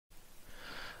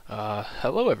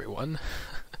Hello everyone.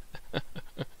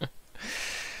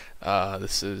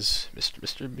 This is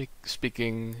Mr. Meek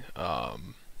speaking,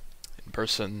 in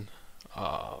person,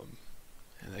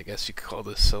 and I guess you could call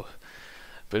this a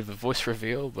bit of a voice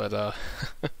reveal, but,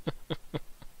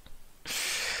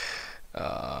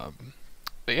 um,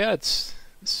 but yeah, this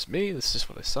is me, this is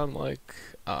what I sound like.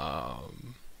 I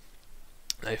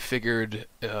figured,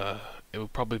 it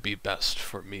would probably be best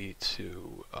for me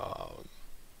to,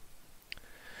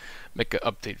 make an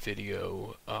update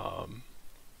video,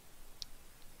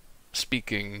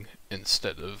 speaking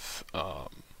instead of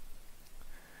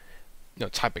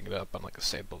typing it up on like a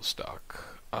sample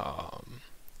stock,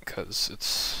 because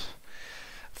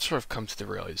I've sort of come to the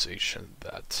realization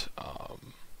that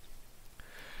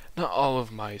not all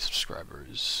of my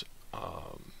subscribers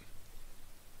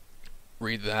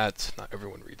read that. Not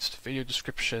everyone reads the video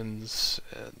descriptions,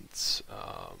 and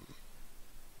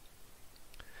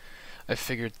I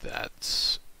figured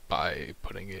that by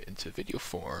putting it into video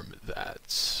form,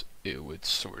 that it would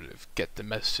sort of get the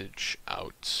message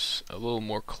out a little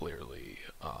more clearly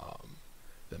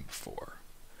than before.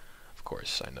 Of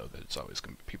course, I know that it's always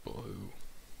going to be people who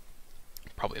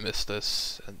probably miss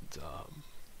this, and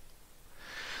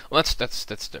well, that's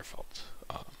their fault.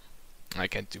 I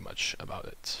can't do much about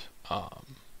it.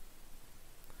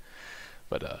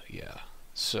 But yeah,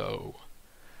 so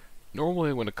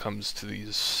normally when it comes to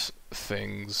these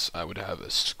things, I would have a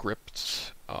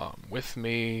script with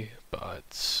me,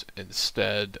 but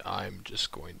instead I'm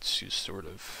just going to sort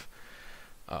of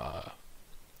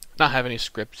not have any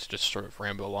script, just sort of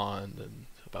ramble on and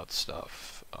about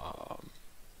stuff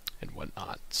and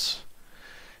whatnot.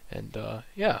 And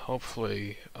yeah,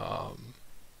 hopefully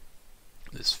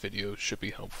this video should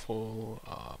be helpful,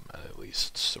 and at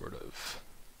least sort of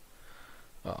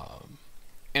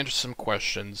answer some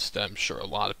questions that I'm sure a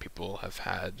lot of people have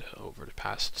had over the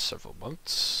past several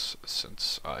months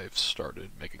since I've started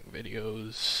making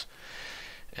videos.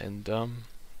 And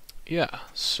yeah,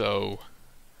 so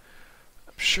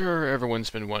I'm sure everyone's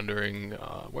been wondering,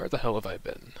 where the hell have I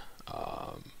been?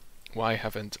 Why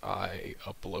haven't I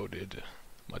uploaded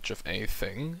much of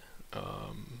anything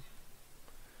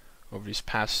over these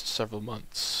past several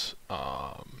months?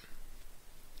 The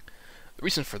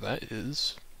reason for that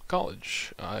is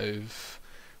college. I've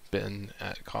been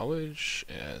at college,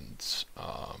 and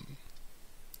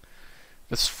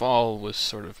this fall was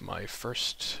sort of my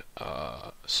first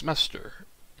semester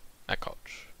at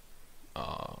college.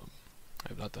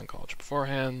 I've not done college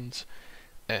beforehand,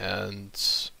 and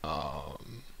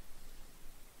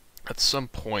at some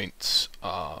point,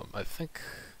 I think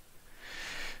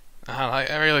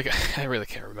I really I really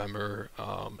can't remember.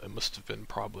 It must have been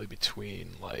probably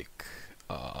between like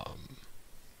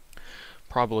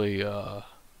probably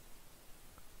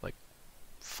like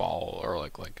fall, or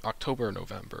like October or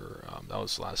November. That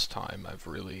was the last time I've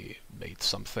really made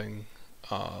something.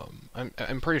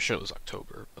 I'm pretty sure it was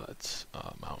October, but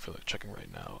I don't feel like checking right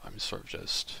now. I'm sort of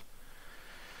just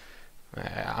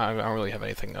I don't really have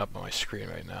anything up on my screen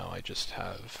right now. I just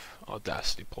have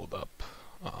Audacity pulled up.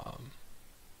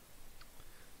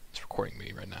 It's recording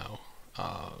me right now.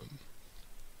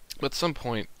 But at some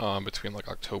point between like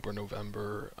October and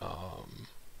November,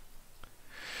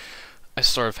 I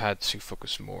sort of had to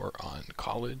focus more on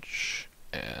college,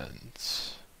 and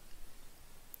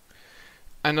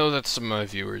I know that some of my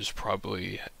viewers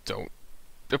probably don't.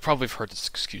 They probably have heard this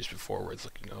excuse before, where it's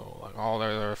like, like, oh,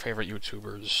 they're their favorite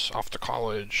YouTubers off to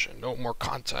college and no more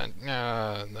content,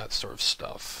 yeah, and that sort of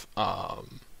stuff.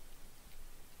 And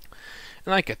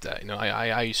I get that,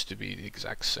 I used to be the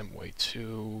exact same way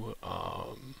too.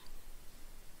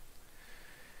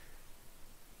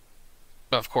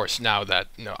 But of course, now that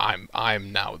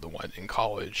I'm now the one in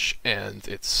college, and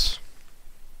it's,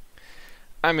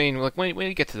 I mean, like when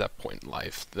you get to that point in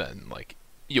life, then like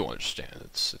you'll understand.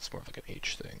 It's more of like an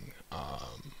age thing.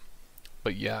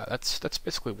 But yeah, that's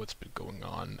basically what's been going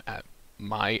on at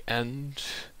my end.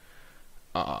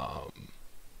 And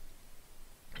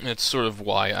it's sort of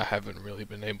why I haven't really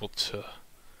been able to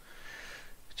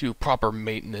do proper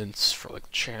maintenance for like the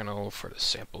channel, for the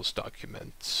samples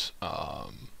documents,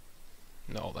 and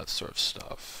all that sort of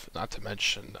stuff. Not to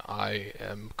mention, I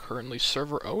am currently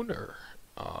server owner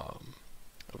of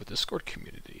a Discord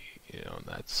community, and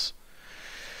that's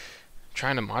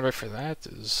trying to moderate for that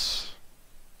it's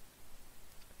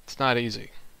not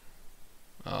easy.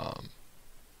 Of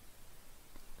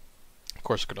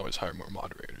course, I could always hire more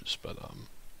moderators, but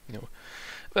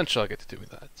eventually I'll get to doing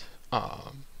that.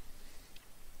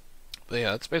 But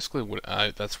yeah, that's basically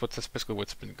that's basically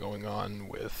what's been going on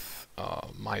with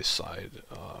my side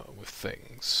with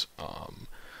things.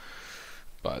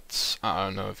 But I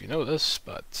don't know if you know this,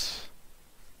 but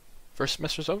first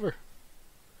semester's over.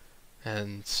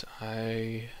 And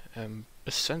I am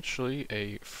essentially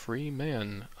a free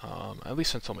man, at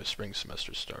least until my spring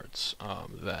semester starts.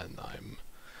 Then I'm,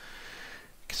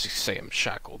 I guess you could say I'm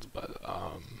shackled, but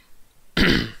I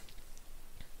mean,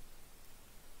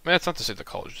 that's not to say the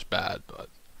college is bad, but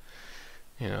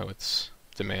you know, it's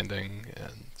demanding,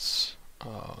 and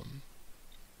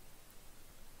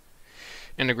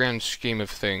in the grand scheme of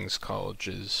things, college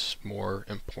is more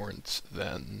important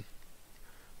than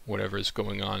whatever is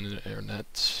going on in the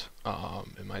internet.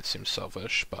 It might seem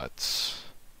selfish, but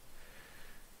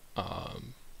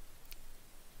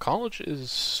college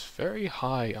is very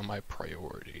high on my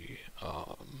priority.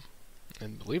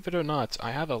 And believe it or not, I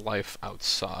have a life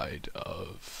outside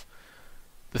of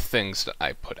the things that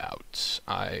I put out.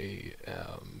 I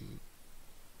am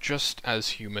just as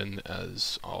human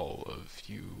as all of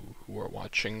you who are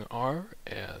watching are,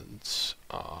 and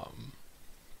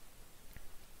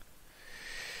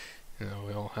you know,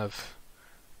 we all have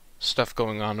stuff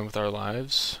going on with our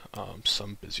lives,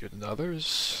 some busier than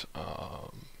others,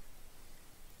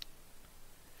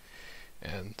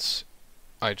 and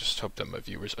I just hope that my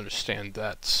viewers understand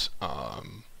that I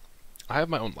have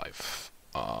my own life,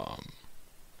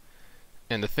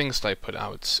 and the things that I put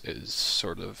out is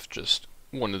sort of just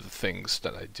one of the things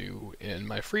that I do in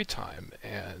my free time,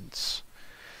 and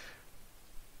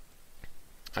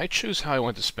I choose how I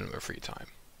want to spend my free time.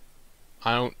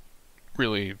 I don't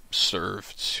really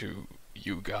serve to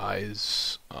you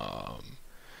guys.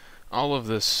 All of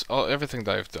this, everything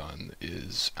that I've done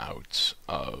is out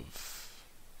of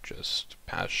just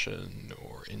passion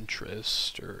or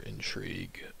interest or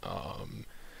intrigue, and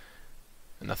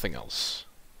nothing else.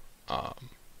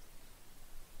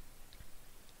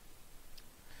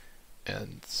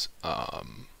 And I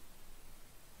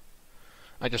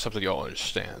just hope that you all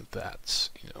understand that,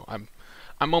 you know,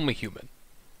 I'm only human,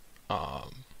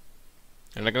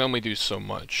 and I can only do so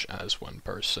much as one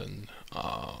person.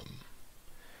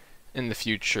 In the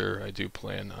future, I do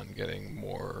plan on getting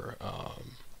more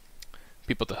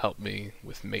people to help me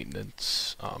with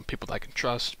maintenance, people that I can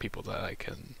trust, people that I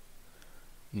can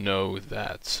know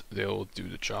that they'll do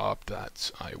the job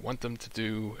that I want them to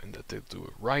do, and that they'll do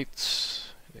it right,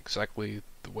 exactly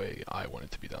the way I want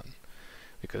it to be done.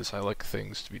 Because I like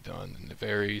things to be done in a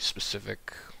very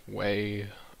specific way.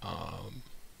 I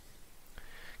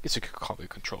guess you could call me a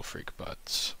control freak,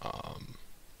 but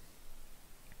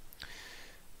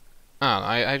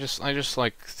I just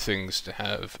like things to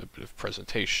have a bit of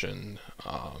presentation,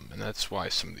 and that's why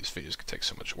some of these videos can take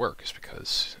so much work, is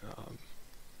because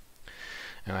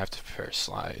and I have to prepare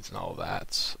slides and all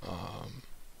that.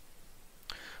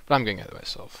 But I'm getting ahead of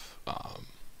myself.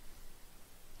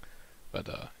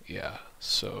 Yeah,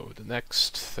 so the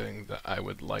next thing that I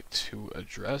would like to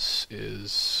address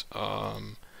is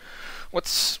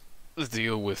what's the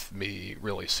deal with me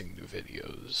releasing new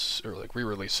videos, or like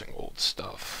re-releasing old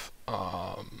stuff.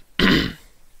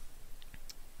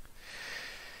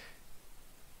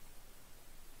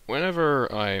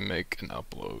 Whenever I make an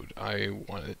upload, I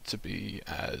want it to be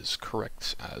as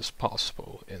correct as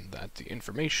possible, in that the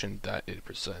information that it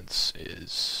presents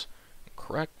is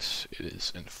correct, it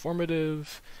is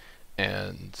informative,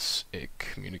 and it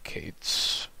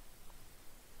communicates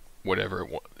whatever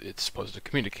it's supposed to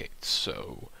communicate.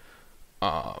 So,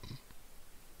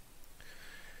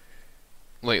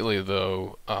 lately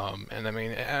though, and I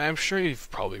mean, I'm sure you've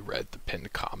probably read the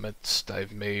pinned comments that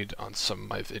I've made on some of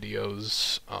my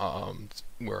videos,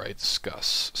 where I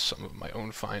discuss some of my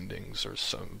own findings, or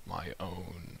some of my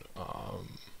own,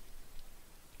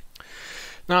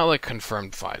 not like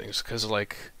confirmed findings, because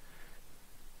like,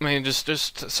 I mean,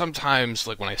 just sometimes,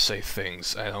 like, when I say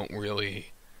things, I don't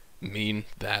really mean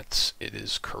that it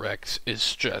is correct.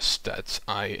 It's just that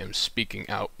I am speaking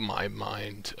out my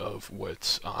mind of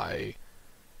what I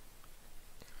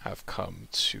have come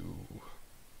to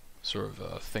sort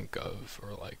of think of,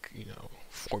 or like, you know,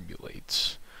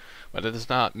 formulate. But it does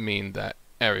not mean that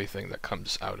everything that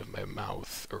comes out of my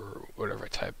mouth, or whatever I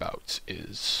type out,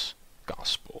 is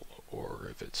gospel, or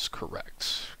if it's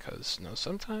correct. Because, you know,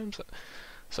 sometimes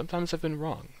I've been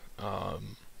wrong.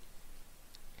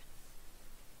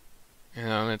 You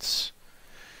know, it's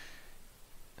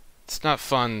not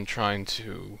fun trying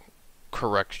to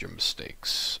correct your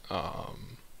mistakes.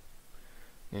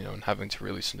 You know, and having to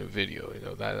release a new video, you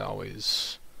know, that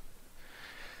always,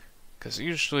 because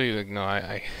usually, like, no,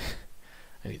 I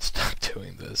need to stop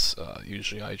doing this.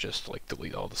 Usually I just, like,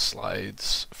 delete all the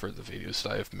slides for the videos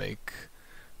that I make.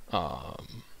 Of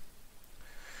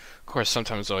course,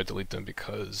 sometimes I delete them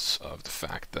because of the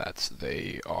fact that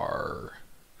they are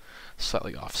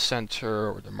slightly off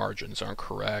center or the margins aren't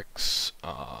correct,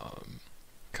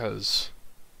 because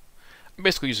I'm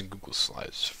basically using Google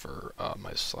Slides for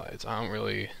my slides. I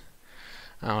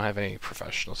don't have any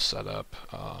professional setup.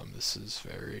 This is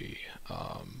very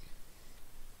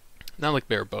not like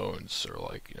bare bones or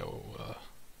like like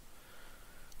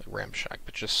ramshack,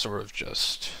 but just sort of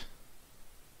just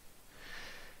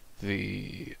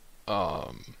the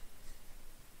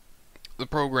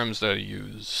programs that I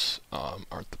use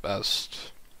aren't the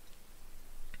best,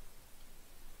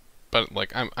 but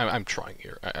like I'm trying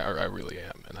here. I really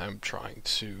am, and I'm trying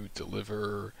to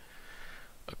deliver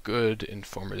a good,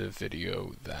 informative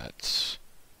video that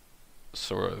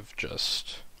sort of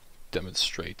just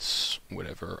demonstrates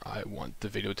whatever I want the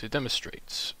video to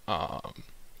demonstrate.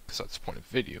 Because that's the point of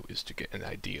video, is to get an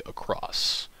idea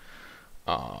across.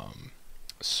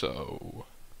 So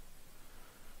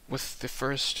with the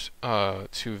first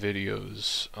two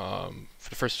videos, for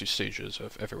the first two stages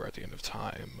of Everywhere at the End of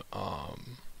Time,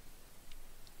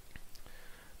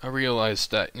 I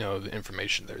realized that, the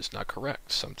information there is not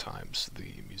correct. Sometimes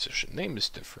the musician name is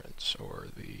different, or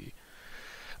the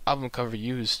album cover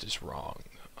used is wrong.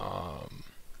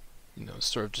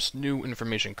 Sort of just new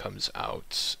information comes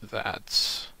out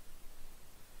that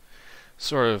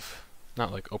sort of,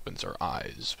 not like opens our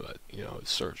eyes, but,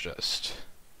 it's sort of just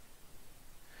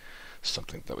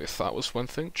something that we thought was one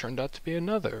thing turned out to be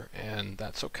another, and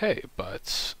that's okay,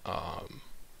 but,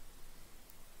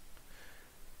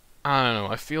 I don't know,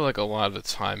 I feel like a lot of the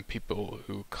time people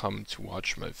who come to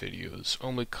watch my videos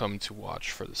only come to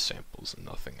watch for the samples and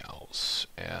nothing else.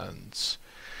 And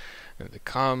they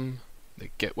come, they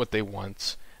get what they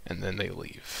want, and then they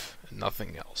leave. And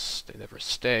nothing else. They never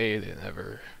stay, they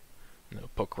never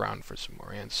poke around for some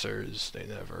more answers, they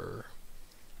never...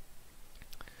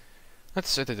 Not to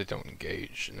say that they don't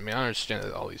engage. I mean, I understand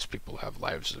that all these people have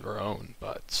lives of their own,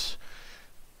 but...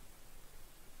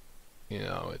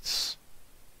 it's...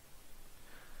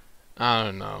 I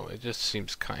don't know, it just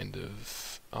seems kind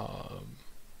of,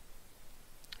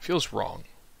 feels wrong,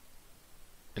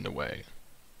 in a way,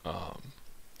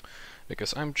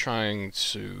 because I'm trying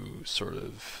to sort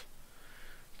of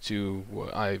do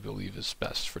what I believe is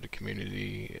best for the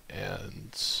community,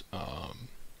 and,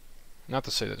 not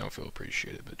to say that I don't feel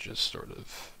appreciated, but just sort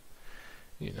of,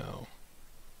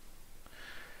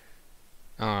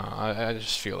 I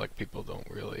just feel like people don't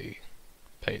really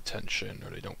pay attention, or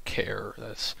they don't care.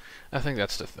 I think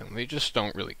that's the thing. They just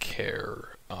don't really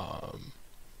care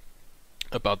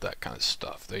about that kind of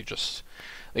stuff. They just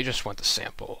want the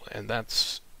sample, and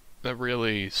that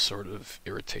really sort of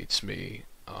irritates me.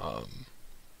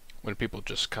 When people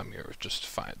just come here just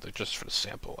for the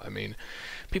sample. I mean,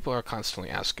 people are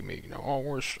constantly asking me, oh,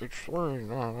 where's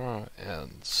explain,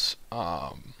 and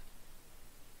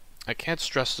I can't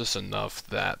stress this enough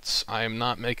that I am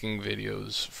not making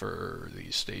videos for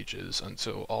these stages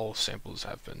until all samples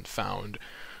have been found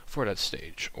for that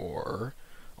stage, or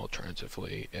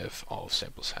alternatively, if all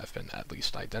samples have been at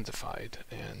least identified,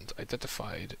 and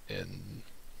identified in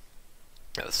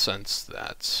a sense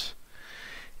that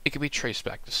it can be traced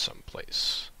back to some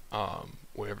place.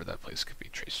 Whatever that place could be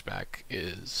traced back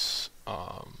is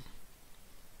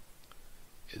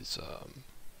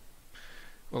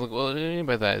well, what I mean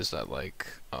by that is that, like,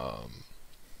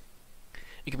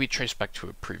 it can be traced back to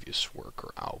a previous work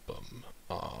or album.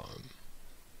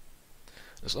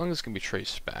 As long as it can be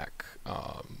traced back,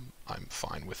 I'm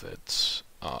fine with it.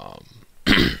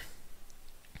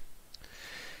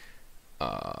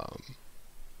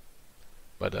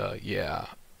 Yeah.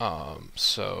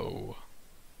 So,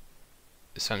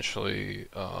 essentially,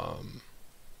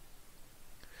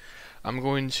 I'm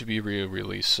going to be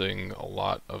re-releasing a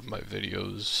lot of my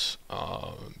videos,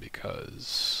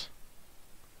 because,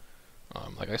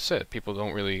 like I said, people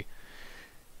don't really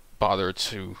bother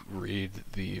to read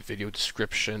the video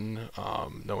description.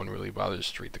 No one really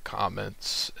bothers to read the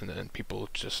comments, and then people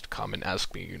just come and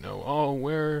ask me, oh,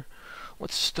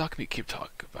 what's the stock we keep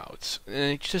talking about?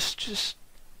 And just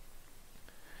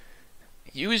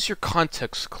use your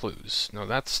context clues. No,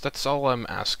 that's all I'm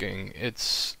asking. I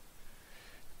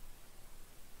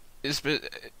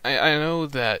know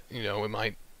that, it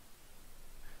might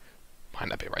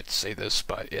not be right to say this,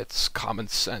 but it's common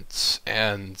sense,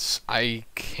 and I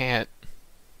can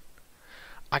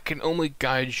only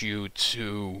guide you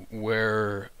to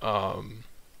where,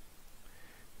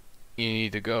 you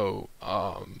need to go,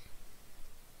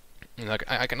 like,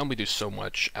 I can only do so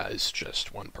much as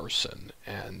just one person,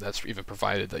 and that's even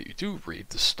provided that you do read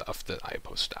the stuff that I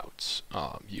post out.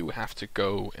 You have to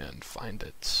go and find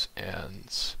it,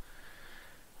 and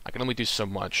I can only do so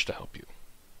much to help you.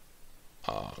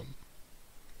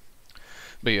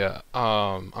 But yeah,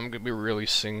 I'm gonna be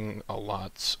releasing a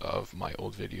lot of my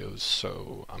old videos,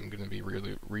 so I'm gonna be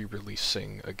really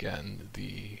re-releasing again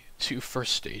the two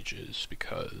first stages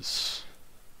because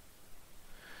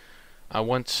I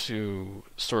want to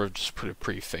sort of just put a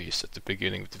preface at the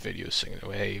beginning of the video saying,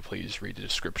 oh, hey, please read the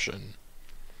description.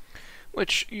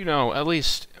 Which, you know, at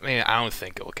least, I mean, I don't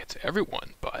think it will get to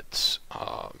everyone, but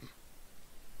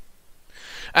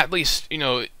at least, you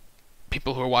know,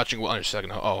 people who are watching will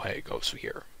understand, oh, hey, it goes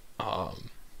here.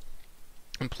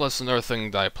 And plus, another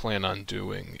thing that I plan on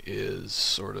doing is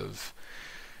sort of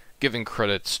giving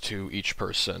credits to each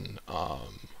person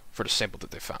for the sample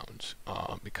that they found.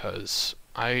 Because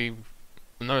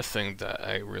another thing that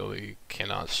I really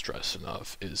cannot stress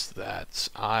enough is that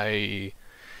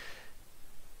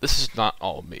this is not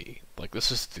all me. Like,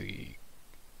 this is the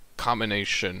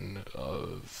combination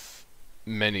of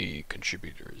many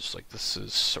contributors. Like, this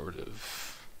is sort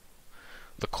of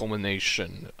the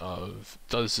culmination of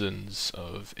dozens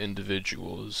of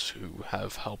individuals who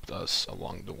have helped us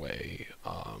along the way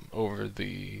over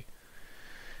the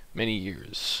many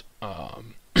years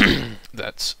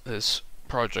that this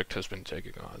project has been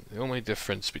taking on. The only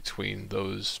difference between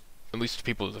those, at least the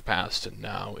people of the past and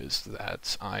now, is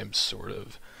that I'm sort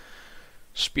of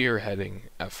spearheading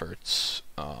efforts,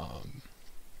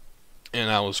 and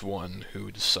I was one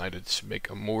who decided to make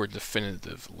a more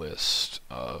definitive list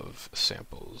of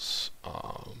samples.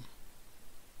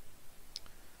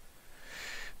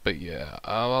 But yeah,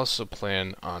 I'll also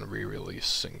plan on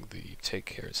re-releasing the Take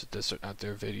Care It's a Desert Out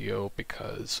There video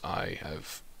because I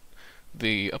have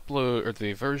the upload, or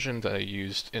the version that I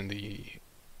used in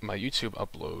my YouTube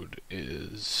upload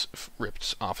is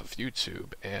ripped off of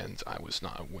YouTube, and I was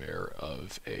not aware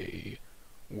of a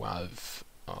WAV.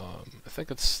 I think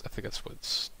that's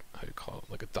what's how you call it,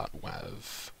 like a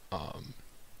 .wav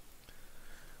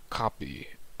copy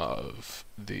of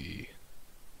the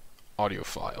audio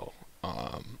file.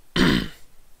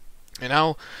 And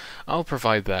I'll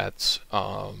provide that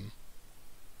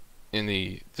in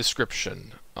the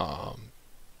description.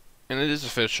 And it is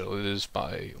official. It is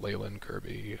by Leyland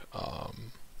Kirby.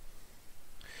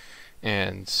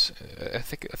 And I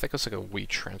think it's like a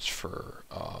WeTransfer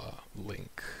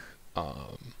link.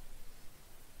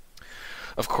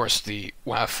 Of course, the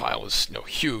WAV file is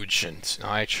huge, and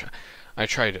I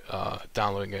tried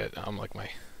downloading it. I'm like my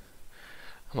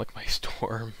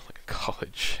dorm, like in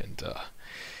college, and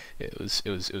it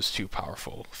was too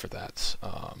powerful for that.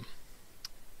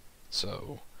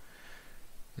 So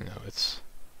it's,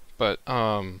 but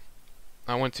I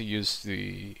want to use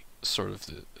the sort of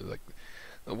the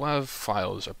WAV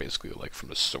files are basically like from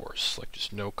the source, like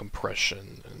just no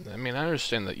compression. And I mean, I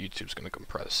understand that YouTube's going to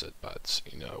compress it, but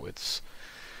it's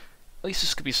at least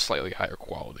this could be slightly higher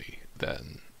quality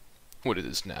than what it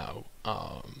is now.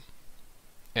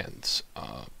 And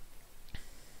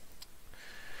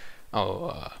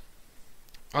I'll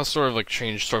sort of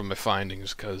change sort of my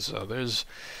findings because there's,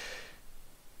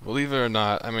 believe it or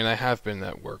not, I mean, I have been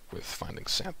at work with finding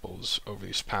samples over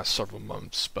these past several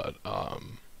months, but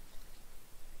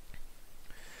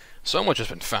so much has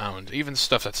been found, even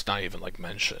stuff that's not even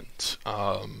mentioned.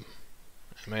 I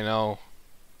mean, I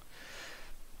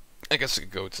guess I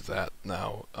could go to that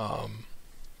now.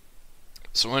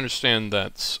 So I understand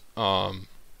that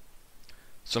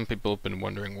some people have been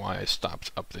wondering why I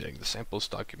stopped updating the samples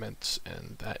documents,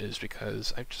 and that is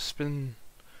because I've just been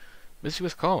busy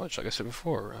with college. Like I said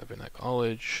before, I've been at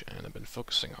college and I've been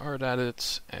focusing hard at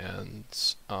it, and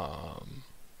I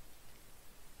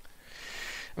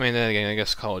mean, then again, I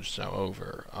guess college is now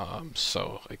over,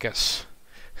 so I guess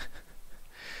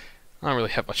I don't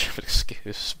really have much of an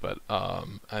excuse, but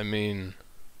I mean,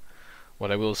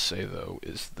 what I will say though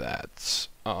is that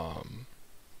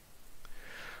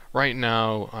right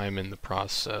now I'm in the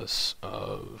process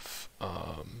of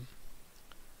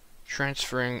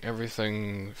transferring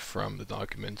everything from the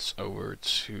documents over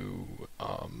to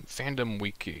Fandom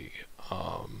Wiki,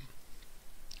 and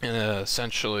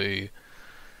essentially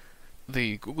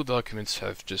the Google Documents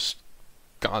have just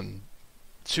gotten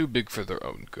too big for their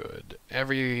own good.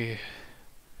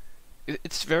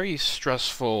 It's very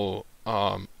stressful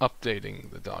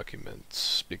updating the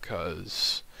documents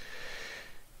because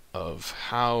of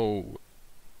how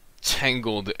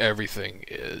tangled everything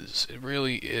is. It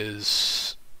really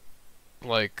is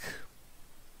how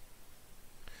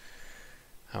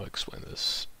to explain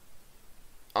this?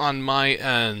 On my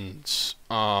end,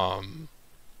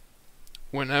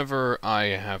 whenever I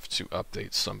have to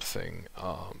update something,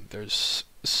 there's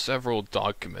several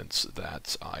documents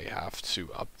that I have to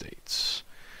update.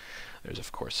 There's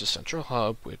of course the central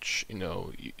hub, which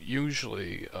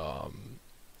usually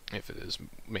if it is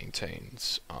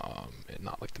maintained, and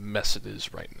not like the mess it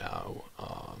is right now.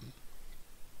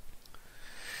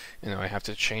 I have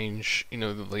to change, the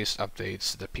latest updates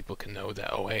so that people can know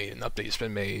that, oh, hey, an update's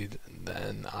been made, and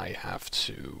then I have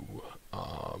to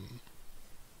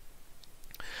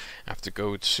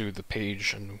go to the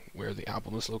page and where the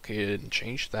album is located and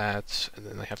change that, and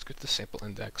then I have to go to the sample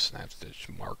index and I have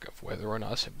to mark of whether or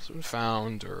not samples have been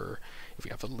found, or if we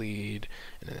have a lead,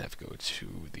 and then I have to go to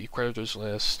the creditors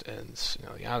list, and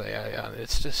yada yada yada.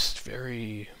 It's just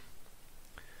very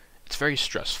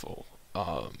stressful,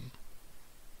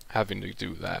 having to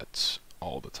do that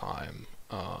all the time,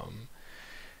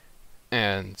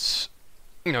 and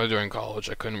during college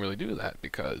I couldn't really do that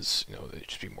because, there'd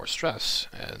just be more stress,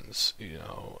 and,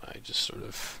 I just sort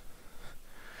of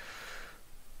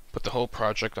put the whole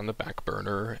project on the back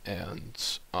burner,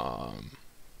 and, I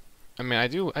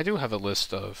do have a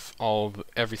list of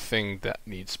everything that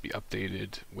needs to be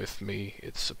updated with me.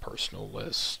 It's a personal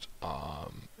list,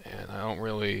 and I don't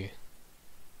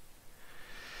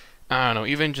know,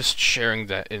 even just sharing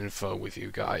that info with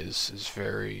you guys is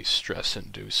very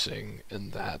stress-inducing,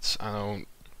 in that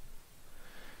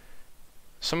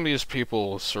some of these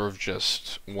people sort of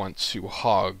just want to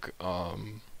hog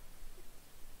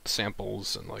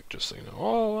samples and just say,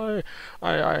 oh,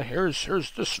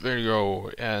 here's this video,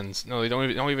 and no, they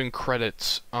don't even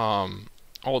credit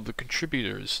all the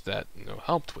contributors that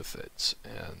helped with it,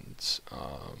 and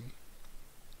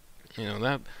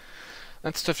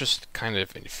that stuff just kind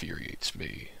of infuriates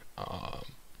me. I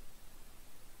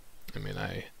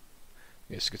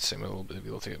guess you could say I'm a little bit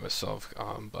guilty of myself,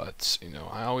 but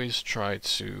I always try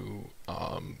to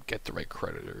get the right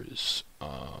creditors.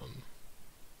 Of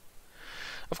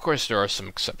course, there are some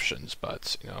exceptions,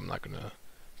 but I'm not gonna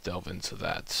delve into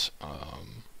that.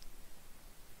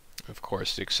 Of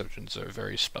course, the exceptions are a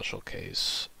very special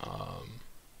case.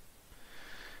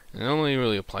 And it only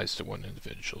really applies to one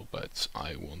individual, but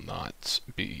I will not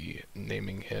be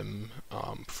naming him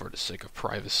for the sake of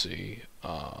privacy.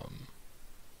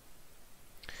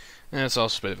 And it's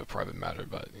also a bit of a private matter,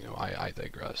 but I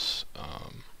digress.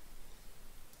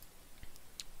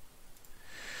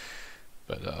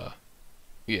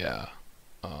 Yeah.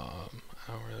 I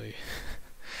don't really.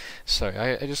 Sorry,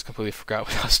 I just completely forgot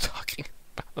what I was talking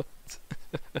about.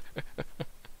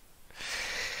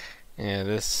 Yeah,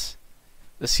 this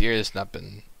year has not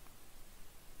been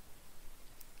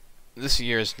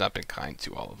kind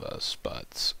to all of us,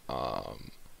 but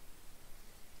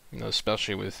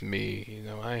especially with me,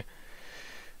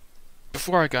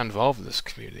 before I got involved in this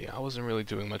community, I wasn't really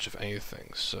doing much of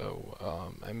anything. So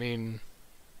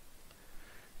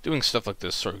doing stuff like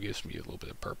this sort of gives me a little bit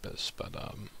of purpose, but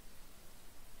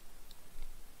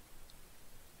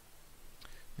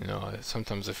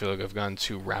sometimes I feel like I've gotten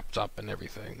too wrapped up in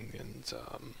everything, and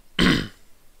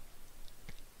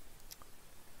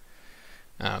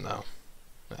I don't know.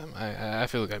 I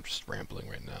feel like I'm just rambling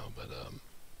right now, but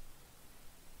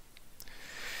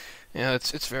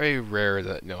it's very rare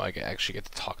that I actually get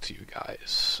to talk to you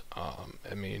guys.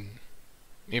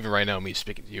 Even right now, me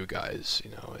speaking to you guys,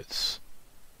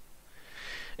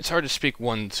 it's hard to speak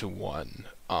one-to-one.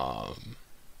 I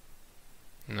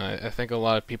think a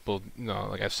lot of people,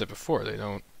 like I've said before, they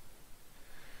don't.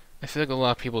 I feel like a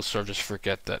lot of people sort of just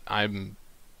forget that I'm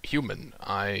human.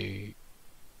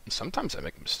 Sometimes I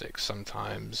make mistakes.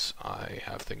 Sometimes I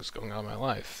have things going on in my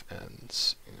life,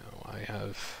 and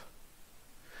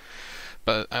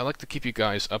But I like to keep you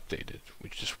guys updated,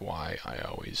 which is why I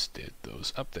always did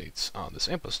those updates on the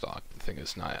sample stock. The thing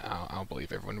is, I don't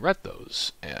believe everyone read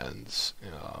those, and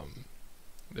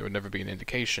there would never be an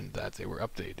indication that they were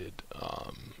updated.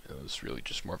 It was really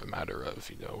just more of a matter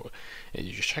of, you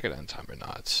just check it on time or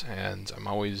not. And I'm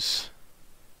always...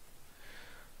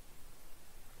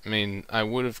 I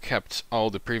would have kept all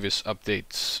the previous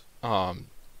updates,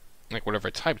 like whatever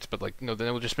I typed, but then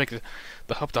it would just make the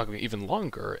help document even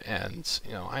longer, and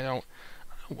I don't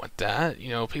want that.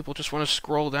 People just want to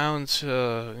scroll down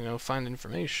to find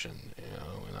information,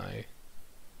 and I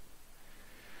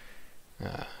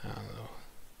don't know.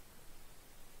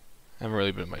 I haven't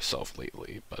really been myself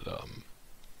lately, but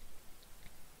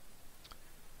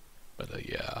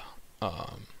yeah.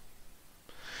 But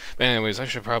anyways, I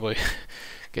should probably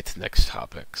get to the next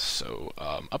topic. So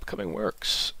upcoming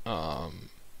works.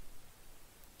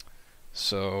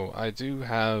 So I do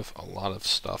have a lot of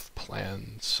stuff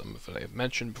planned. Some of it I have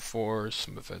mentioned before,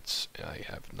 some of it I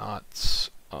have not.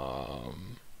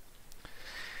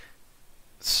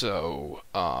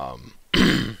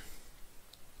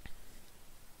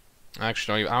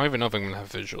 Actually, I don't even know if I'm gonna have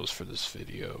visuals for this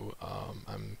video.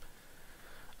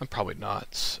 Probably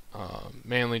not.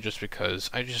 Mainly just because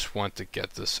I just want to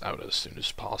get this out as soon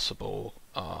as possible.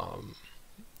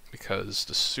 Because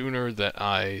the sooner that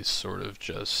I sort of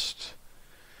just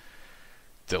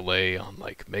delay on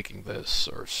like making this,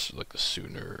 or like the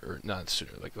sooner, or not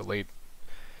sooner, like the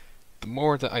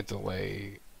more that I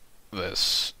delay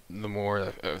this, the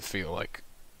more I feel like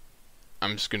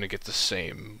I'm just gonna get the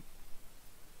same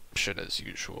shit as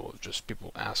usual, just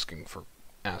people asking,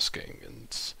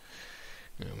 and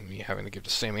me having to give the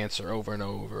same answer over and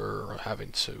over, or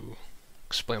having to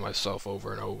explain myself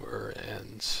over and over,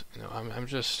 and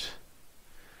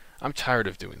I'm tired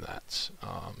of doing that.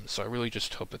 So I really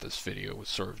just hope that this video would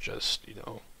sort of just,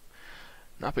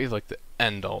 not be like the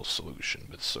end-all solution,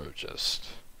 but sort of just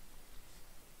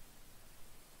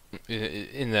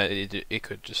in that it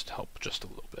could just help just a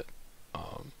little bit.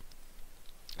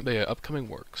 But yeah, upcoming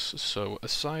works. So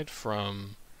aside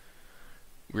from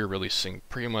re-releasing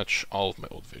pretty much all of my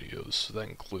old videos, so that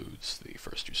includes the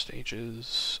first two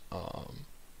stages,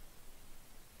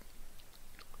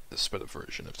 the sped up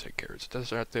version of Take Care It's a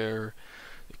Desert there,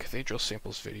 the Cathedral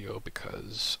Samples video,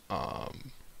 because I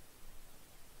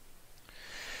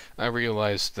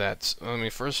realized that,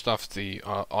 first off, the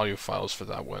audio files for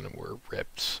that one were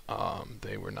ripped.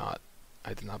 They were not,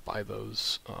 I did not buy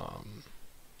those,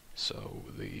 so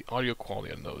the audio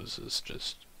quality on those is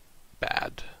just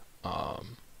bad.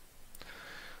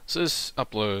 So this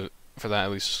upload for that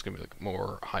at least is going to be like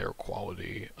more higher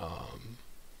quality,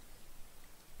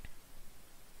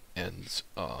 and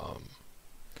it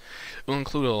will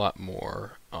include a lot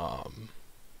more, at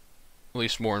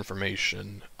least more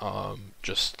information,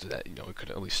 just that it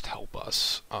could at least help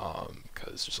us,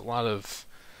 because there's a lot of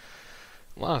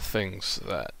things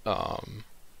that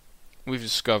we've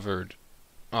discovered,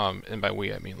 and by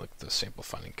we I mean like the sample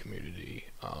finding community,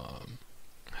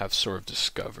 have sort of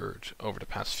discovered over the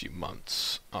past few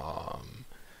months,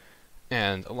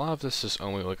 and a lot of this is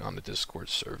only like on the Discord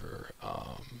server,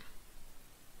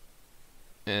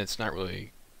 and it's not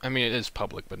really, it is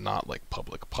public, but not like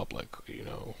public, and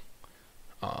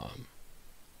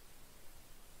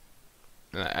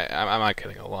I'm not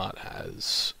kidding, a lot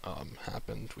has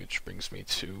happened, which brings me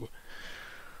to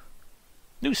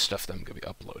new stuff that I'm going to be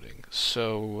uploading.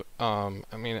 So,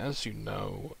 as you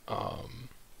know,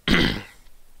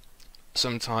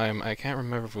 sometime, I can't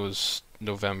remember if it was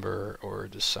November or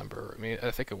December, I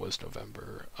think it was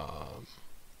November,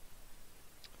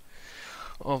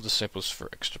 all of the samples for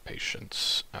Extra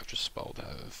Patients After Spelled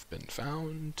have been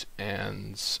found,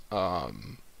 and I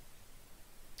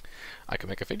could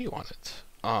make a video on it,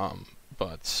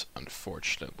 but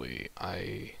unfortunately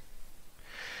I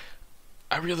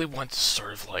really want to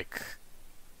sort of like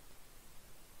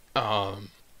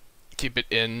keep it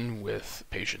in with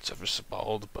Patients After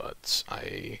Spelled, but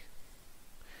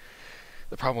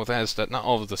the problem with that is that not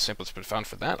all of the samples have been found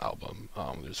for that album.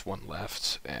 There's one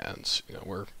left, and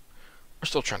we're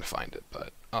still trying to find it,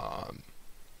 but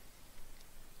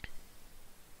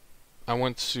I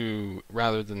want to,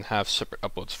 rather than have separate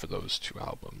uploads for those two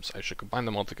albums, I should combine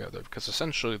them all together, because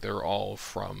essentially they're all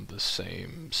from the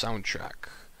same soundtrack.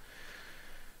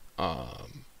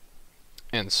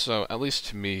 And so, at least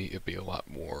to me, it'd be a lot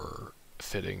more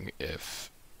fitting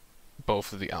if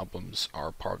both of the albums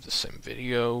are part of the same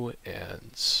video,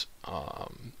 and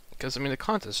because the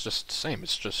content's just the same,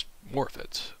 it's just more of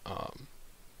it.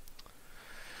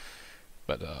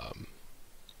 But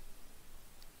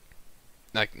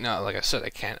like I said, I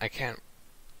can't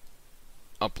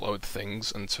upload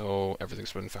things until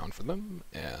everything's been found for them,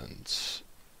 and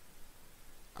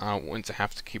I don't want to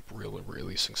have to keep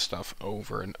releasing stuff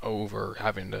over and over,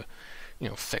 having to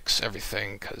fix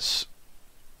everything, because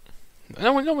there's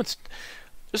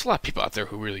a lot of people out there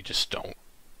who really just don't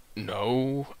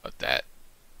know that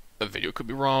a video could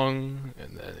be wrong,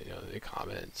 and then they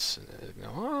comment, and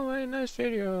oh, hey, nice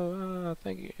video,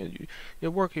 thank you,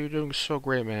 your work, you're doing so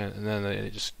great, man, and then they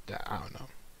just, I don't know,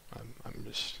 I'm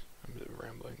just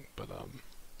rambling, but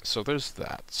so there's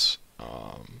that.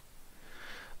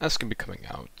 That's gonna be coming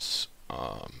out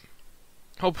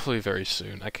hopefully very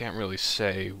soon. I can't really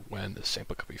say when the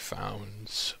sample could be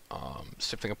found.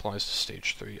 Same thing applies to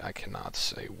Stage 3. I cannot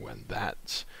say when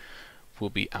that will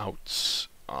be out.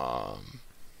 All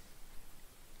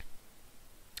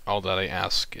that I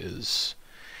ask is,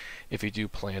 if you do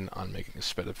plan on making a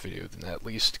sped up video, then at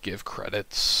least give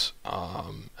credits,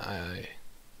 because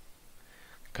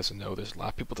I know there's a lot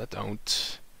of people that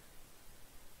don't,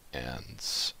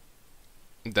 and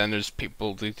then there's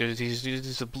people, there's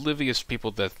these oblivious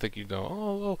people that think,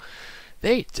 oh, well,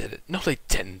 they did it. No, they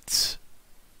didn't.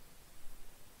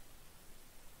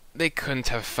 They couldn't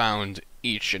have found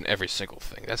each and every single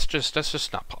thing. That's just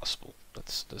not possible.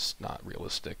 That's just not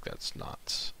realistic. That's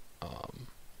not. I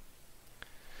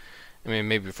mean,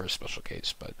 maybe for a special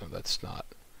case, but no, that's not.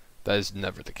 That is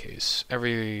never the case.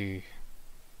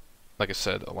 Like I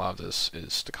said, a lot of this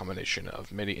is the combination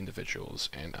of many individuals,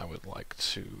 and I would like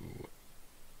to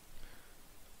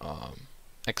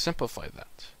exemplify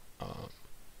that.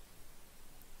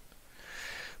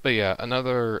 But yeah,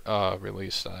 another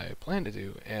release that I plan to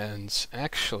do, and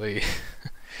actually,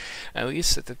 at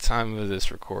least at the time of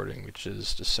this recording, which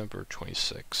is December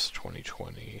 26,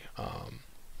 2020,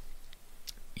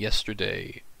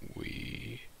 yesterday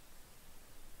we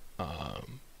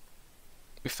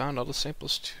found all the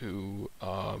samples to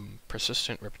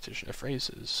persistent repetition of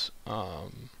phrases.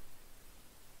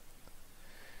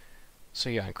 So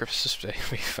yeah, on Christmas Day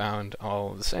we found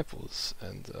all the samples,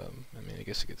 and I mean, I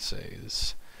guess you could say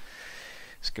it's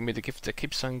gonna be the gift that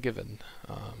keeps on giving.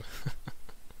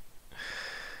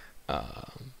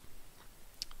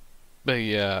 But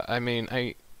yeah, I mean,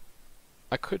 I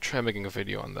could try making a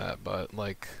video on that, but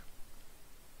like,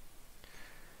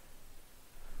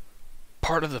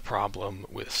 part of the problem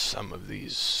with some of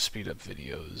these speed up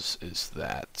videos is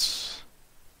that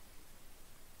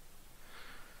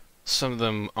some of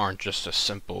them aren't just a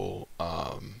simple,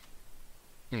 oh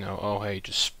hey,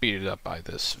 just speed it up by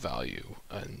this value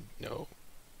and,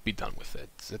 be done with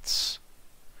it. It's,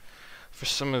 for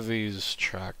some of these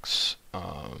tracks,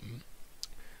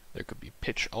 there could be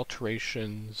pitch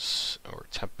alterations or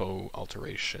tempo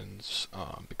alterations,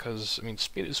 because, I mean,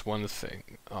 speed is one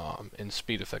thing, and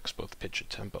speed affects both pitch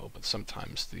and tempo, but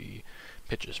sometimes the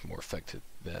pitch is more affected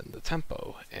than the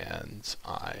tempo, and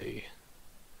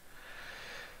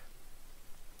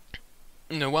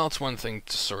while it's one thing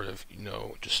to sort of,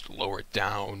 just lower it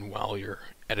down while you're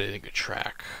editing a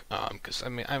track, because, I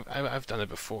mean, I've done it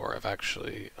before. I've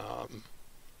actually, I'm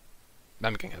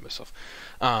getting ahead of myself.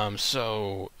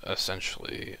 So,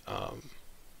 essentially,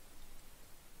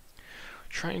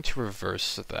 trying to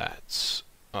reverse that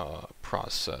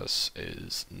process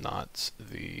is not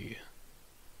the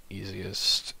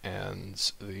easiest,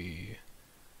 and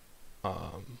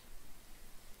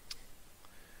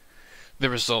the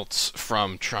results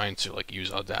from trying to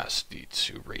use Audacity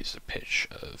to raise the pitch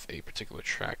of a particular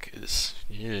track is,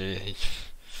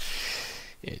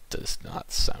 it does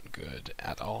not sound good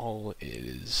at all. It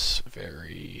is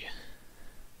very,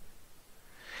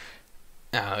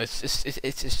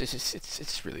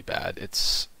 it's really bad.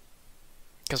 It's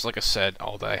because, like I said,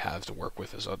 all that I have to work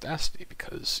with is Audacity,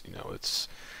 because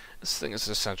this thing is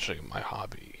essentially my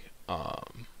hobby.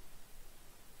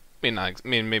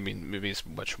 Maybe it's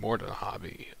much more than a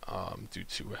hobby, due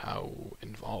to how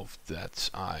involved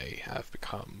that I have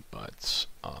become, but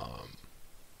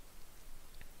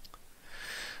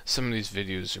some of these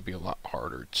videos would be a lot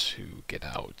harder to get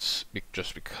out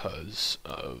just because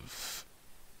of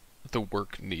the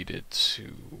work needed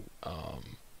to,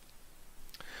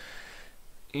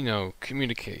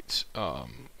 communicate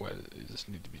what is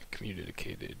need to be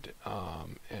communicated,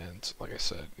 and like I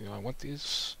said, I want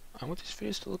these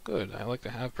videos to look good. I like to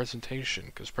have presentation,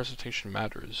 because presentation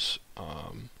matters.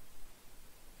 I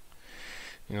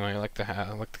like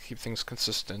to keep things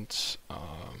consistent. I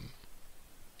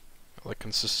like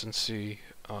consistency.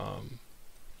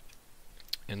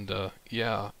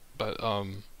 Yeah, but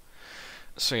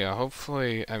so yeah,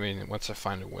 hopefully, I mean, once I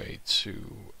find a way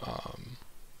to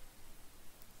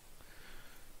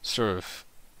sort of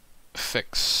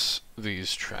fix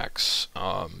these tracks,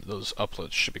 those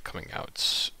uploads should be coming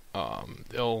out.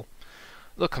 They'll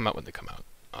come out when they come out,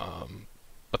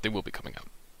 but they will be coming out.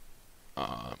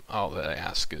 All that I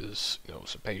ask is,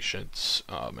 some patience,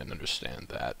 and understand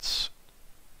that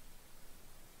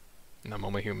I'm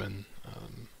only human.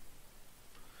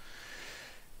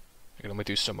 I can only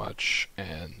do so much,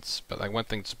 but I want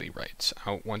things to be right. I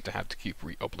don't want to have to keep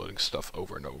re-uploading stuff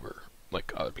over and over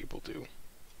like other people do.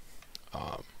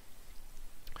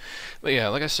 But yeah,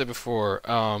 like I said before,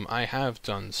 I have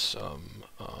done some,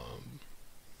 I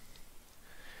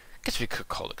guess we could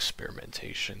call it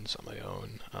experimentations on my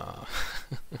own.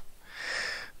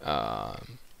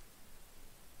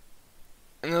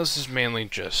 And this is mainly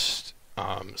just,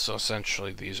 so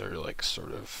essentially these are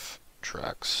sort of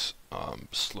tracks,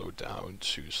 slowed down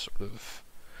to sort of,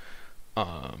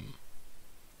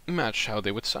 match how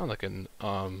they would sound like in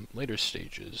later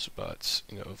stages, but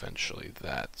eventually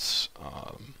that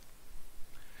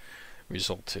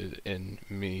resulted in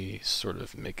me sort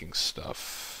of making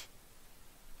stuff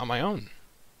on my own,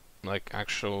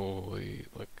 actual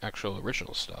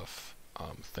original stuff,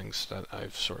 things that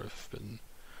I've sort of been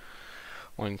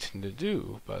wanting to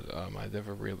do, but I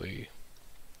never really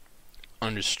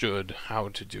understood how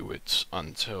to do it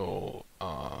until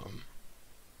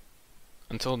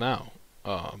now.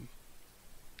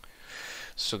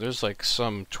 So there's like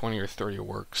some 20 or 30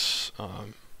 works,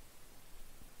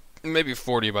 maybe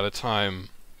 40 by the time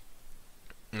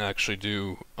I actually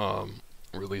do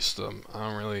release them. I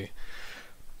don't really.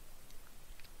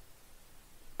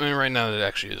 I mean, right now it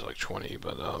actually is like 20,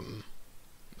 but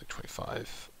like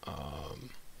 25, or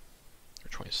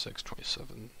 26,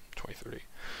 27, 23.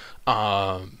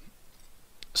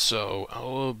 So I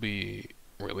will be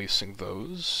releasing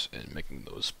those and making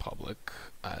those public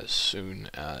as soon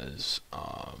as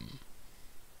I'm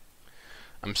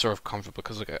sort of comfortable,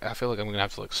 because like I feel like I'm gonna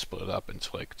have to like split it up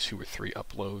into like 2 or 3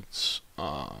 uploads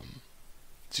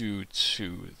due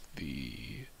to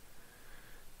the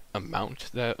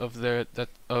amount of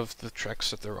the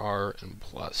tracks that there are, and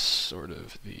plus sort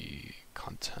of the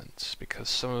content, because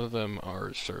some of them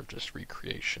are sort of just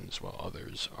recreations while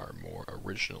others are more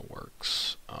original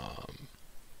works.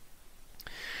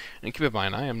 And keep in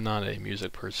mind, I am not a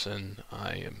music person.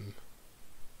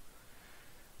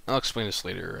 I'll explain this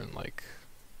later in like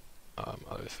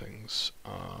other things.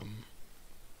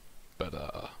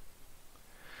 But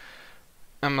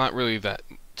I'm not really that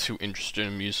too interested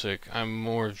in music. I'm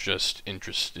more just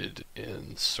interested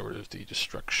in sort of the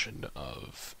destruction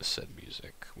of said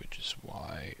music, which is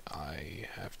why I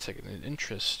have taken an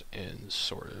interest in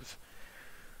sort of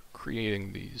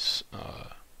creating these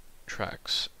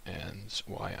tracks, and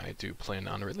why I do plan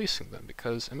on releasing them,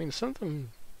 because I mean, some of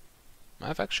them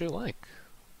I've actually like.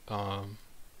 I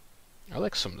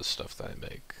like some of the stuff that I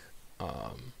make.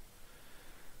 I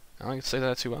don't say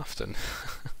that too often.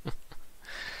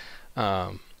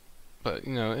 But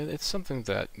you know, it's something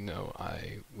that, you know,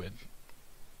 I would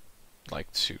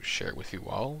like to share with you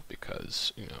all,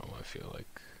 because, you know, I feel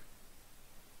like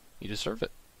you deserve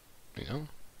it, you know?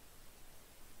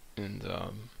 And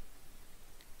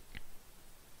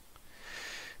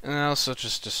also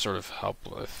just to sort of help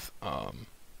with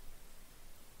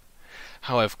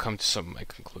how I've come to some of my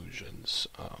conclusions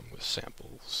with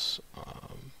samples.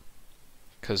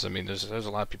 Because I mean, there's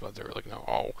a lot of people out there who are like, no,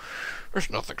 oh, there's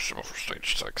nothing simple for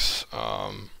stage 6.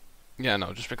 Yeah,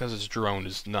 no, just because it's drone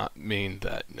does not mean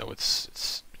that, no,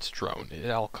 it's drone. It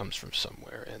all comes from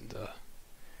somewhere, and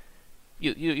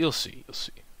you'll see,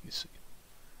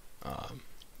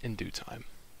 in due time.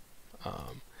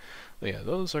 But yeah,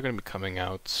 those are going to be coming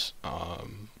out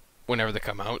whenever they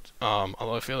come out.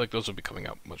 Although I feel like those will be coming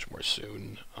out much more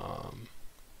soon.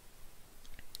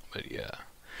 But yeah.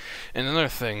 And another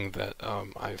thing that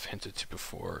I've hinted to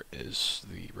before is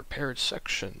the repaired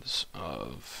sections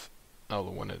of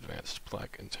L1 Advanced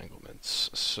Black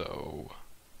Entanglements. So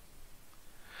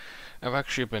I've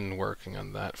actually been working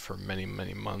on that for many,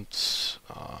 many months.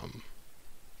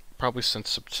 Probably since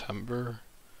September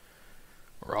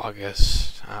or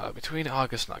August, between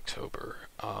August and October.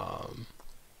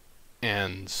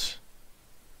 And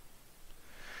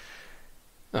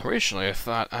originally I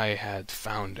thought I had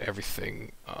found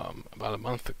everything about a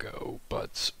month ago,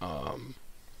 but I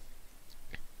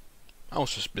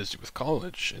was just busy with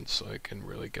college, and so I couldn't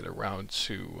really get around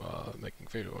to making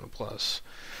video. And plus,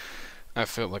 I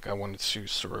felt like I wanted to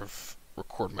sort of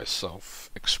record myself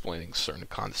explaining certain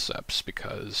concepts,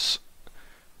 because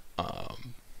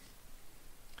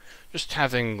just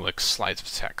having like slides of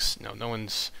text, no one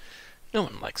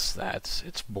likes that.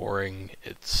 It's boring.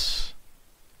 It's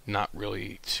not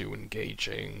really too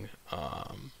engaging.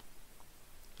 And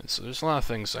so there's a lot of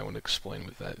things I want to explain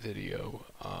with that video,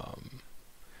 to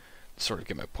sort of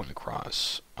get my point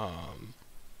across.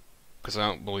 Because I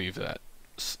don't believe that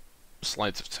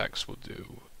slides of text will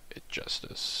do it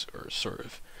justice, or sort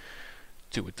of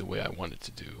do it the way I want it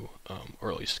to do,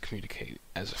 or at least communicate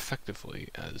as effectively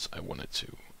as I want it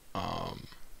to.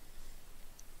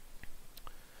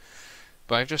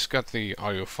 But I just got the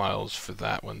audio files for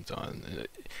that one done.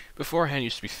 Beforehand it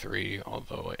used to be 3,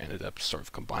 although I ended up sort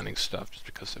of combining stuff just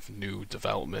because of new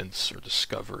developments or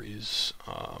discoveries.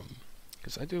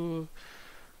 Because I do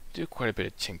quite a bit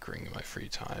of tinkering in my free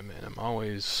time, and I'm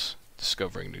always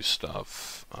discovering new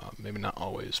stuff. Maybe not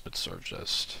always, but sort of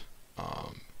just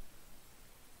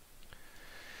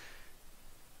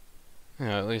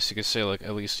yeah, at least you could say, like,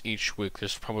 at least each week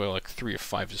there's probably like 3 or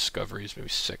 5 discoveries, maybe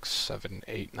 6, 7,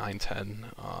 8, 9, 10.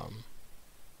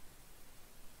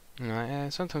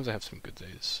 Sometimes I have some good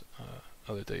days,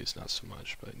 other days not so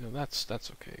much, but you know, that's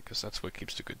okay, because that's what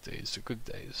keeps the good days the good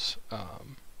days.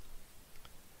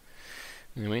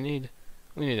 You know, we need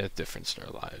a difference in our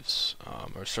lives,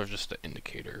 or sort of just an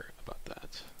indicator about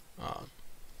that.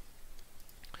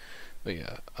 But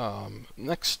yeah,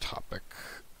 next topic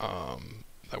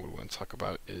that I would want to talk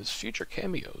about is future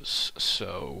cameos.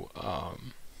 So,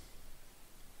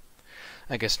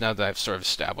 I guess now that I've sort of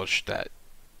established that,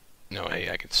 hey,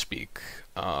 I can speak,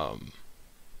 I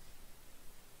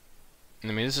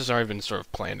mean, this has already been sort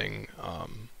of planning,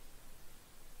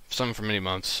 some for many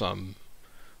months, some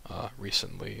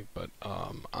recently, but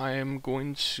I am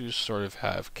going to sort of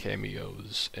have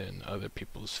cameos in other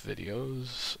people's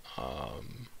videos,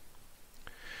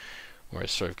 where I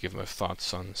sort of give my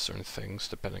thoughts on certain things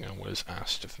depending on what is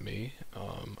asked of me.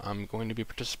 I'm going to be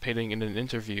participating in an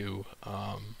interview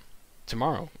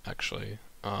tomorrow, actually.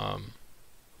 I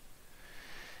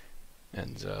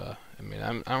mean,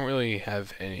 I don't really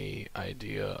have any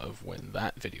idea of when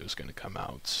that video is going to come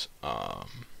out.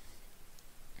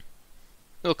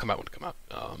 It'll come out when it come out.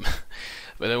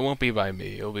 But it won't be by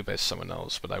me. It'll be by someone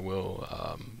else. But I will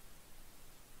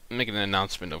make an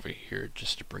announcement over here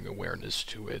just to bring awareness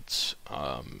to it.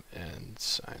 And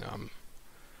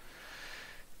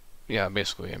yeah,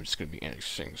 basically, I'm just going to be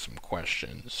answering some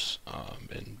questions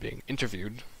and being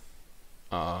interviewed.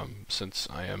 Since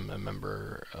I am a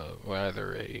member of, well,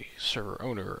 either a server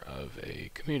owner of a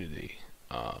community,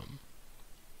 yeah.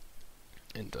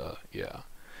 And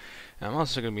I'm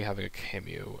also going to be having a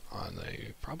cameo on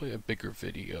probably a bigger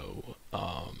video,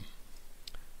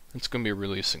 it's going to be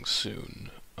releasing soon.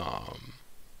 Of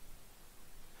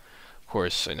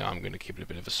course, I know I'm going to keep it a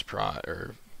bit of a surprise,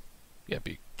 or, yeah,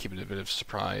 keep it a bit of a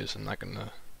surprise. I'm not going to,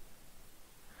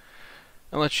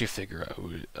 I'll let you figure out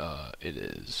who it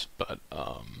is, but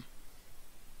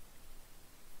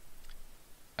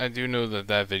I do know that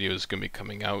that video is going to be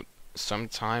coming out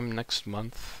sometime next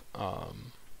month. Of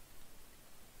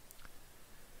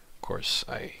course,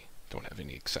 I don't have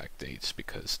any exact dates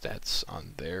because that's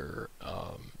on their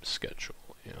schedule.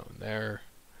 You know, their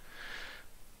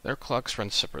clocks run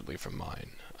separately from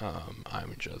mine.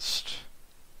 I'm just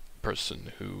a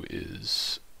person who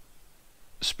is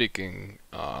speaking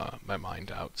my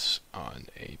mind out on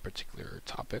a particular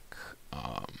topic,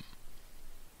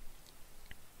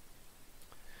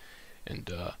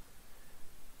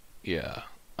 yeah.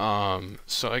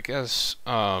 So I guess,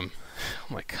 oh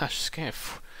my gosh, this game,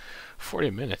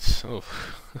 40 minutes. Oh.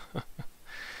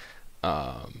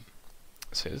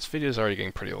 So this video is already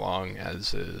getting pretty long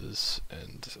as is,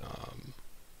 and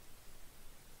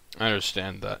I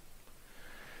understand that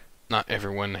not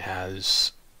everyone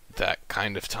has that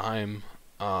kind of time.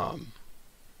 You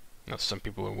know, some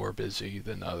people are more busy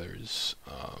than others.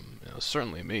 You know,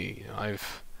 certainly me. You know,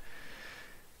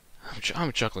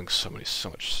 I'm juggling so much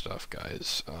stuff,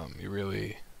 guys. You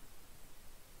really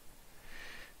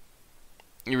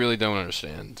don't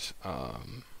understand.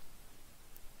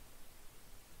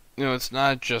 You know, it's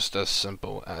not just as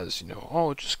simple as, you know,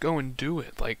 oh, just go and do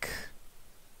it. Like,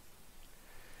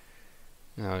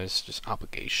 you know, it's just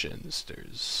obligations.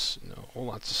 There's, you know, whole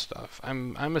lots of stuff.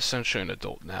 I'm essentially an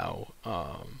adult now.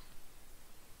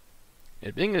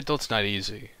 And being an adult's not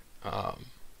easy.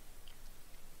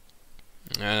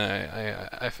 And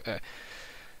I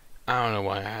don't know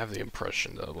why I have the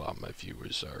impression that a lot of my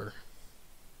viewers are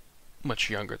much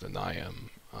younger than I am,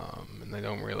 and they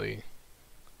don't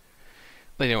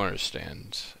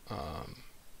understand.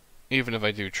 Even if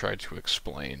I do try to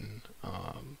explain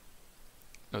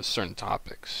certain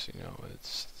topics, you know,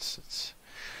 it's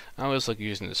I always like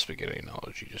using the spaghetti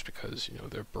analogy just because, you know,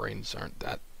 their brains aren't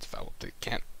that developed. They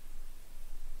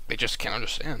just can't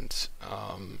understand.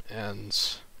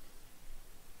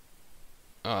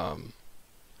 I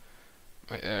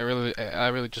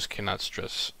really just cannot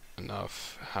stress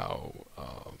enough how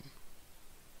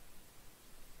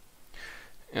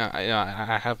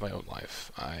I have my own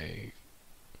life.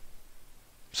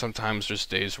 Sometimes there's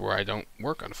days where I don't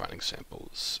work on finding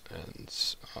samples,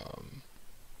 and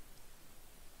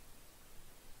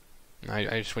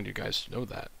I just want you guys to know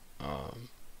that.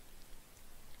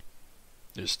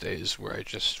 There's days where I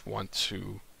just want to,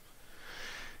 you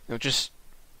know, just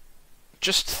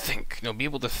think, you know, be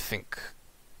able to think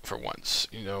for once,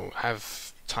 you know,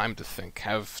 have time to think,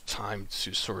 have time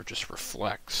to sort of just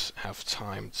reflect, have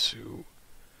time to, you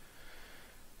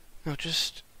know,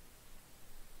 just,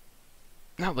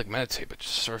 not like meditate, but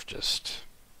just sort of just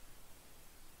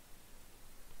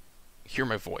hear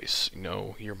my voice, you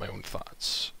know, hear my own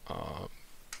thoughts.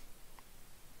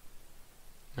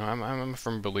 You know, I'm a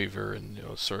firm believer in, you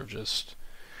know, sort of just,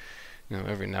 you know,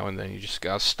 every now and then you just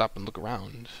gotta stop and look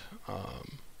around,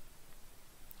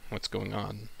 what's going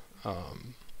on,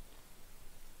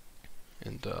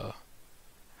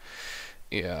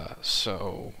 yeah,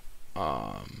 so,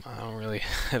 I don't really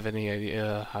have any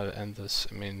idea how to end this.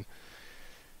 I mean,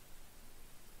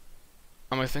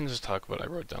 on my things to talk about, I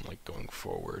wrote down, like, going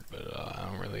forward, but, I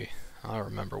I'll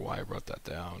remember why I wrote that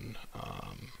down.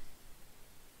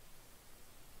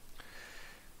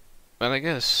 But I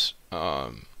guess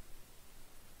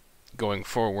going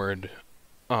forward,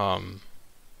 I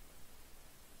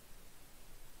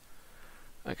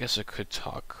guess I could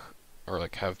talk or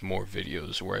like have more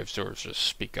videos where I sort of just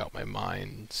speak out my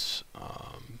mind,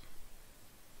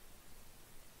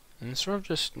 and sort of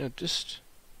just just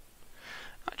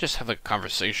not just have like a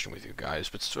conversation with you guys,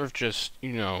 but sort of just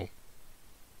not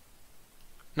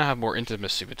have more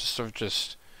intimacy, but just sort of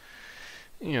just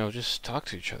just talk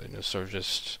to each other, sort of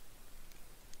just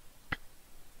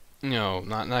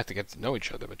not to get to know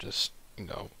each other, but just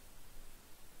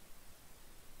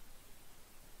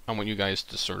I want you guys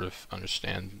to sort of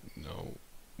understand,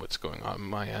 what's going on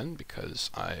my end, because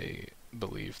I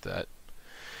believe that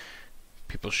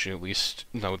people should at least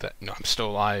know that I'm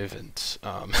still alive, and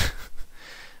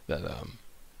that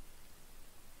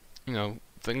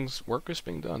work is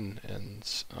being done,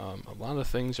 and a lot of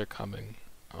things are coming,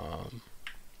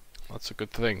 lots of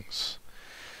good things,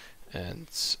 and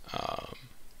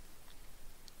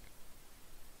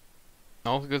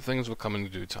all the good things will come in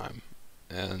due time,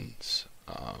 and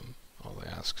all I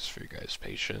ask is for you guys'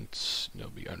 patience,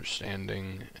 be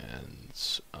understanding, and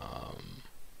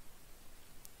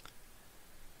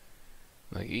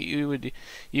like you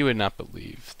would not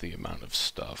believe the amount of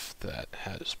stuff that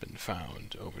has been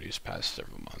found over these past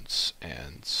several months,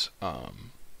 and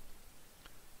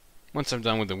once I'm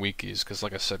done with the wikis, because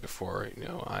like I said before,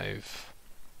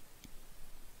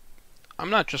 I'm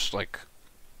not just like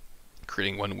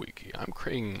creating one wiki. I'm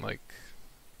creating like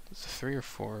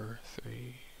four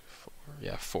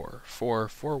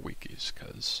wikis,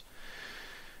 because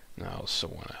I also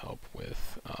want to help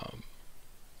with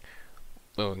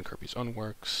Lil and Kirby's own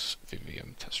works,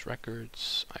 VVM test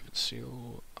records, Ivan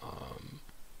Seal,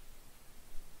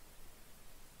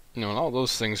 and all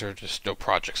those things are just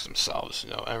projects themselves.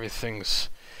 Everything's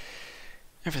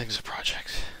a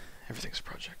project. Everything's a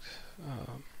project.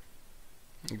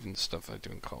 Even stuff I do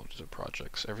in college is a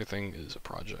project. Everything is a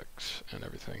project, and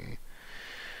everything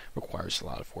requires a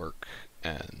lot of work,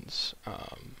 and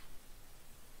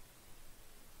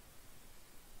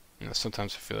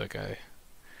sometimes I feel like I'm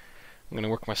gonna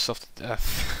work myself to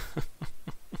death.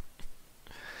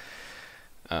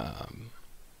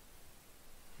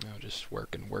 Just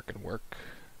work and work and work.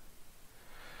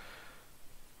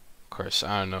 Of course,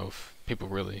 I don't know if people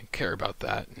really care about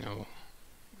that.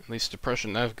 At least the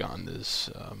impression I've gotten is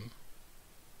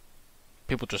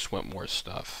people just want more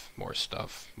stuff, more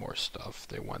stuff, more stuff.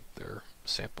 They want their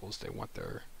samples. They want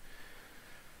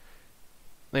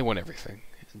everything.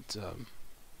 And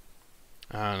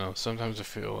I don't know. Sometimes I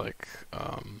feel like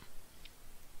I'm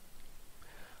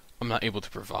not able to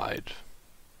provide,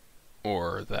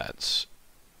 or that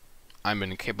I'm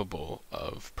incapable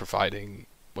of providing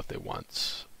what they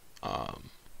want.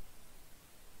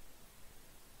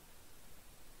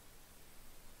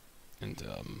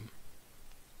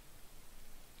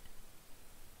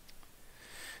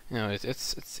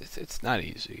 It's not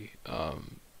easy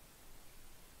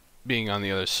being on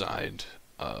the other side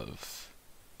of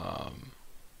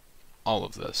all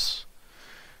of this.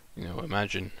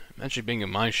 Imagine being in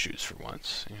my shoes for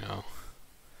once.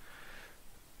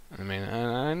 I mean,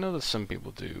 I know that some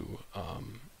people do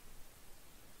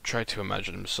try to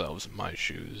imagine themselves in my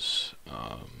shoes,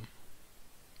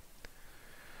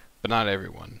 but not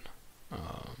everyone.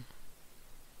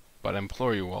 But I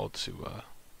implore you all to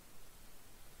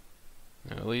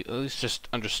at least just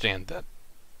understand that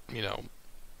a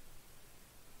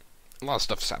lot of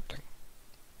stuff's happening,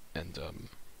 and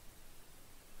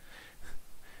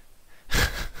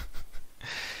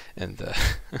and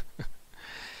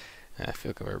I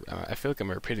feel like I'm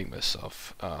repeating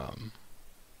myself. I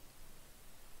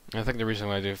think the reason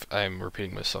why I'm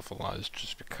repeating myself a lot is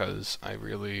just because I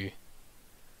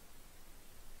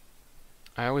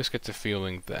always get the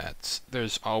feeling that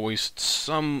there's always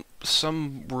some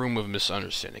room of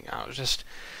misunderstanding.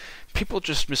 People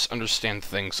just misunderstand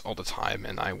things all the time,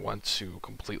 and I want to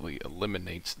completely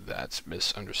eliminate that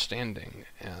misunderstanding.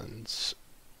 And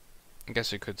I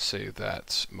guess I could say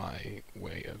that my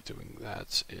way of doing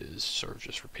that is sort of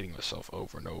just repeating myself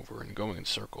over and over and going in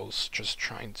circles, just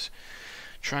trying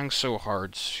so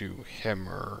hard to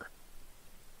hammer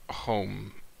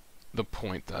home the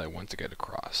point that I want to get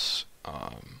across.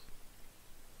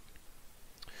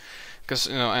 Because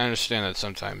I understand that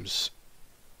sometimes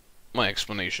my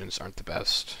explanations aren't the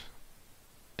best,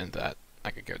 and that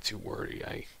I could get too wordy.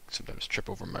 I sometimes trip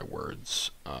over my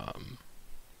words.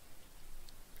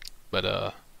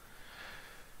 But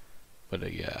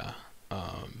yeah.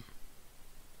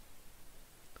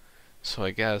 So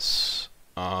I guess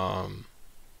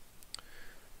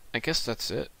I guess that's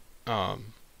it. At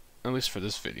least for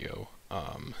this video.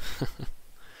 Um,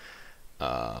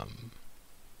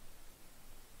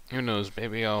 who knows?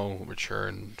 Maybe I'll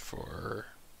return for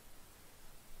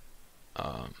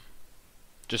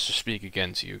just to speak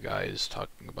again to you guys,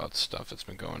 talking about stuff that's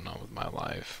been going on with my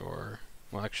life, or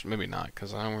well, actually, maybe not,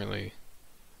 because I don't really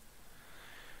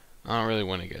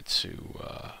want to get too.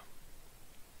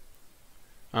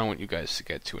 I don't want you guys to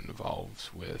get too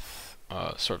involved with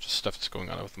sort of stuff that's going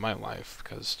on with my life,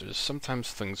 because there's sometimes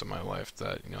things in my life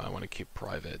that I want to keep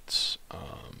private.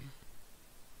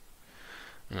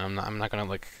 And I'm not gonna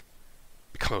like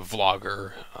become a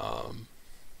vlogger.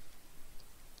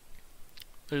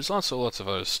 There's also lots of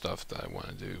other stuff that I want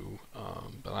to do,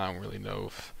 but I don't really know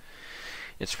if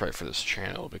it's right for this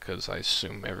channel, because I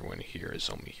assume everyone here is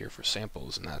only here for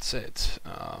samples and that's it,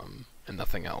 and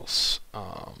nothing else.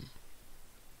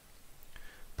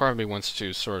 Part of me wants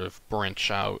to sort of branch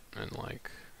out and,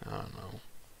 like, I don't know,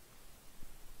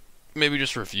 maybe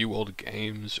just review old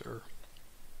games, or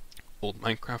old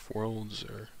Minecraft worlds,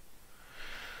 or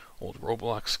old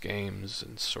Roblox games,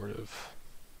 and sort of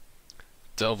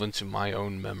delve into my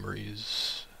own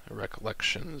memories,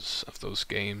 recollections of those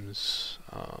games,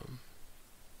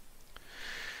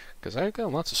 because I've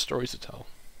got lots of stories to tell,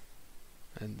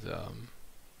 and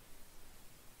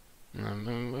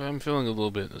I'm feeling a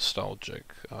little bit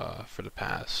nostalgic for the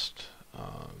past,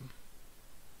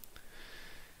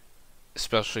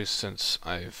 especially since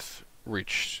I've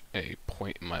reached a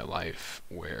point in my life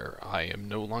where I am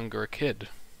no longer a kid.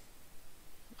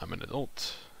 I'm an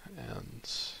adult, and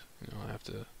I have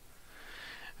to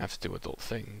do adult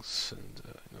things, and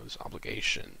there's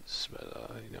obligations.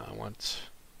 But I want,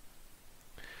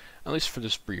 at least for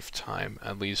this brief time,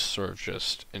 at least sort of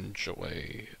just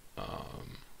enjoy,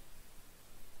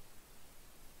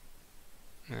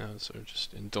 sort of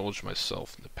just indulge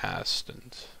myself in the past,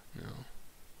 and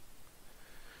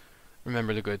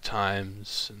remember the good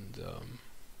times, and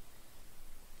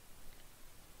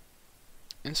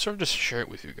sort of just share it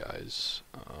with you guys.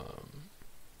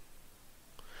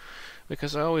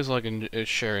 Because I always like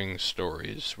sharing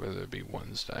stories, whether it be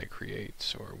ones that I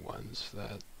create or ones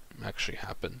that actually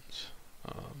happened.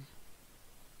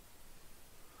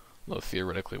 Though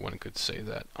theoretically one could say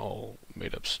that all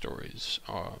made-up stories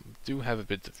do have a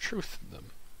bit of truth in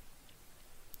them,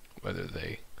 whether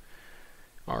they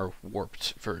are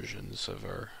warped versions of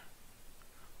our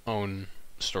own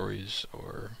stories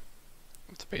or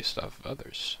it's based off of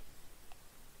others.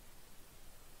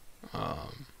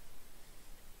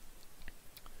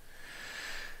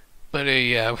 But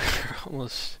yeah, we're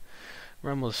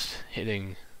almost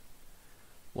hitting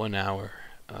 1 hour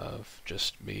of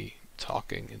just me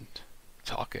talking, and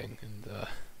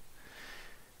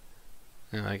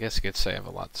I guess you could say I have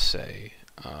a lot to say.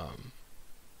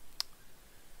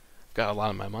 Got a lot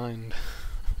on my mind.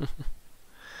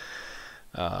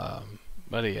 But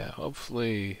yeah,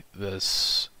 hopefully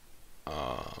this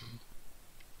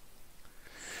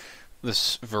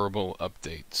this verbal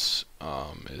updates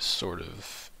is sort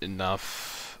of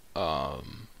enough, or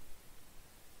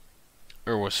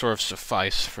will sort of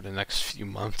suffice for the next few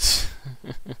months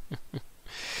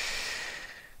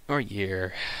or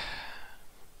year,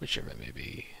 whichever it may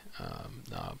be.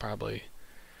 No, probably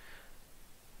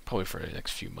for the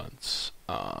next few months,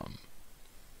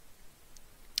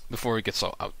 before it gets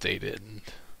all outdated.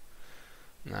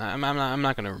 And I'm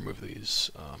not gonna remove these.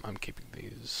 I'm keeping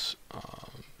these.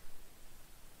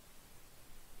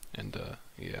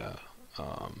 Yeah.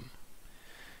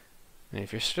 And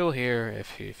if you're still here,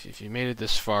 if you made it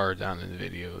this far down in the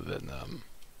video, then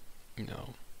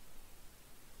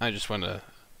I just want to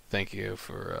thank you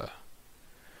for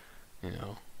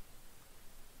not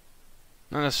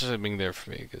necessarily being there for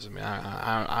me, because I mean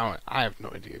I have no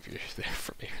idea if you're there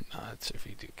for me or not, if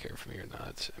you do care for me or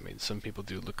not. I mean, some people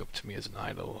do look up to me as an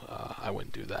idol. I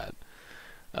wouldn't do that.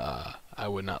 I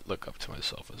would not look up to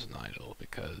myself as an idol,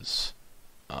 because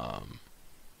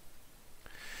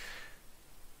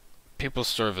people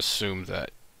sort of assume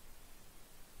that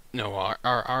no,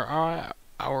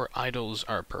 our idols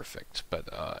are perfect, but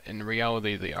in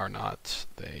reality they are not.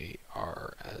 They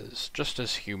are just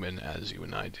as human as you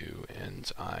and I do, and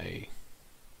I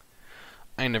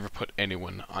never put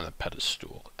anyone on a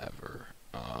pedestal ever.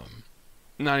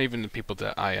 Not even the people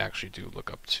that I actually do look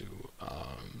up to,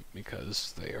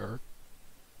 because they're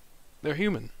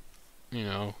human,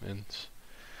 and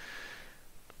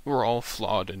we're all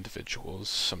flawed individuals.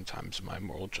 Sometimes my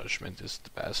moral judgment is the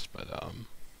best, but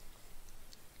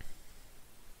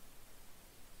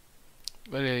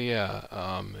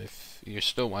yeah, if you're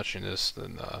still watching this,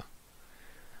 then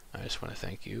I I just want to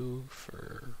thank you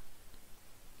for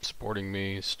supporting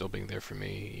me, still being there for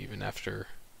me, even after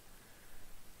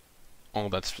all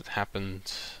that's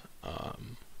happened.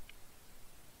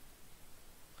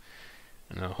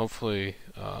 Hopefully,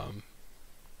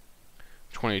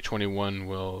 2021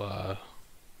 will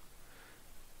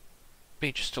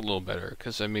be just a little better.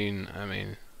 Because I mean,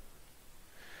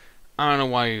 I don't know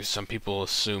why some people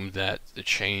assume that the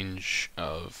change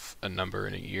of a number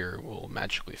in a year will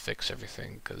magically fix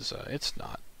everything. Because it's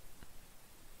not.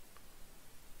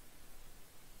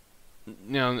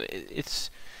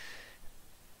 It's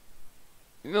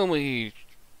the only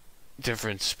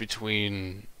difference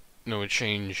between a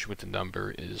change with the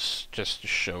number is just to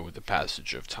show the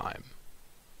passage of time.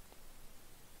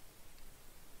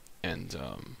 And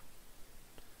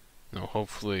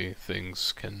hopefully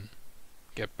things can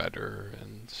get better,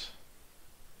 and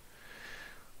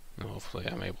hopefully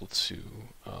I'm able to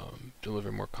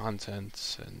deliver more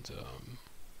content, and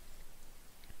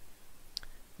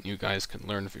you guys can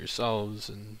learn for yourselves,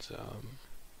 and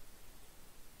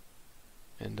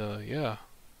yeah.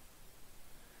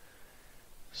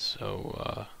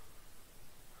 So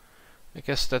I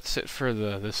guess that's it for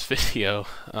this video.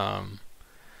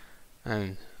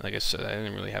 And like I said, I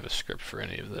didn't really have a script for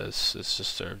any of this. It's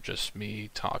just sort of just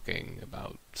me talking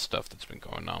about stuff that's been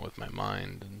going on with my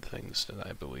mind and things that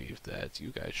I believe that you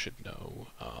guys should know.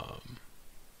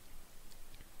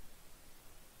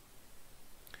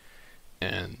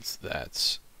 And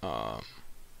that's the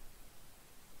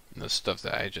stuff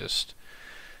that I just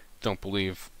don't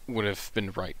believe would have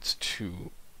been right to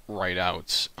write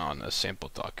out on a sample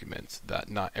document that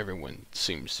not everyone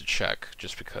seems to check,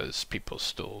 just because people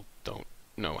still don't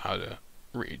know how to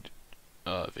read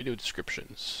video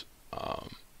descriptions,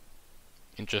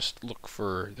 and just look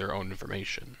for their own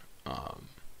information.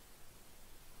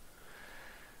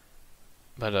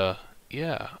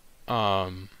 Yeah.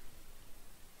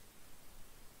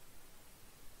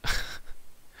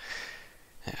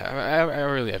 I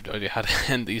really have no idea how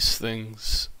to end these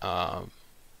things,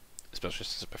 especially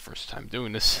since it's my first time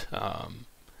doing this.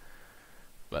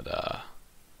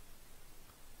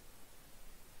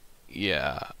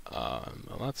 Yeah.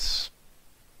 Well,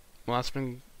 that's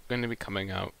been going to be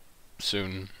coming out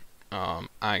soon.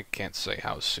 I can't say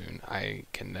how soon. I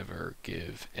can never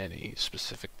give any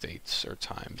specific dates or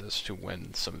times as to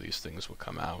when some of these things will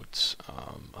come out,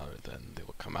 other than they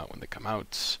will come out when they come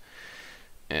out.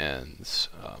 And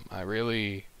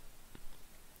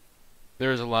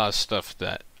there's a lot of stuff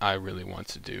that I really want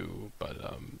to do, but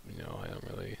I don't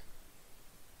really.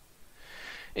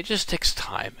 It just takes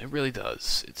time. It really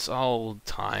does. It's all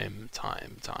time,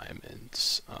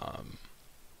 and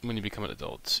when you become an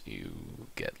adult, you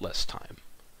get less time.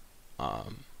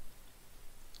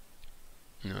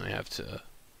 You have to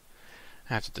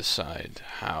decide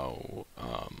how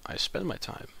I spend my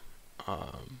time.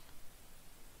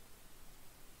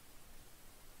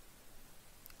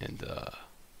 And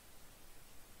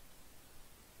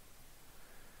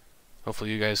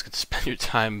hopefully you guys can spend your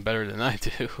time better than I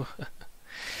do.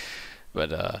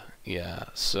 But yeah,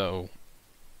 so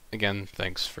again,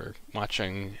 thanks for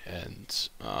watching, and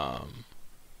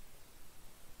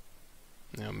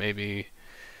maybe,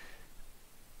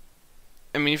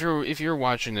 I mean, if you're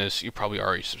watching this, you probably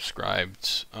already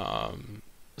subscribed,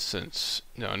 since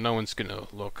no one's gonna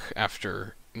look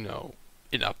after an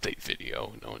update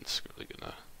video. No one's really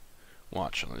gonna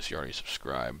watch unless you're already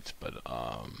subscribed. But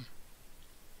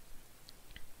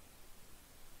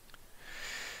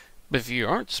if you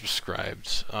aren't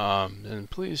subscribed, then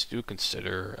please do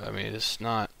consider. I mean,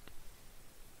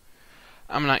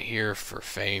 I'm not here for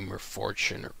fame or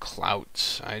fortune or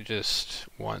clout. I just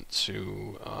want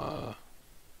to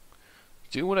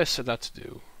do what I set out to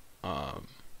do,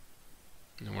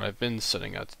 and what I've been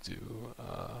setting out to do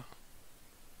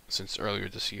since earlier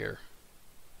this year.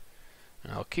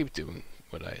 And I'll keep doing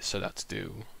what I set out to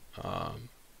do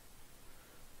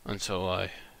until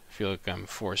I feel like I'm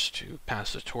forced to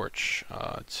pass the torch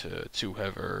to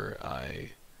whoever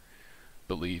I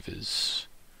believe is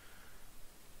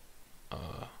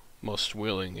most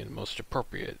willing and most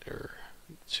appropriate, or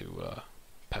to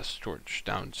pass the torch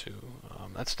down to.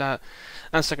 That's not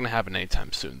going to happen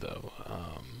anytime soon, though.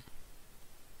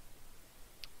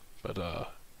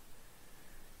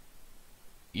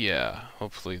 Yeah,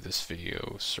 hopefully this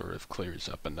video sort of clears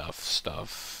up enough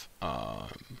stuff,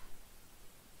 and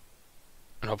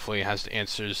hopefully it has the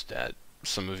answers that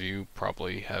some of you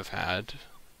probably have had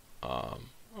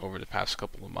over the past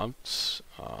couple of months.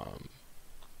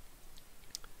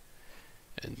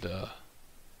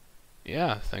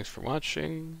 Yeah, thanks for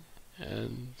watching,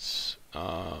 and see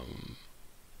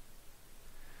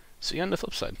you on the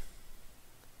flip side.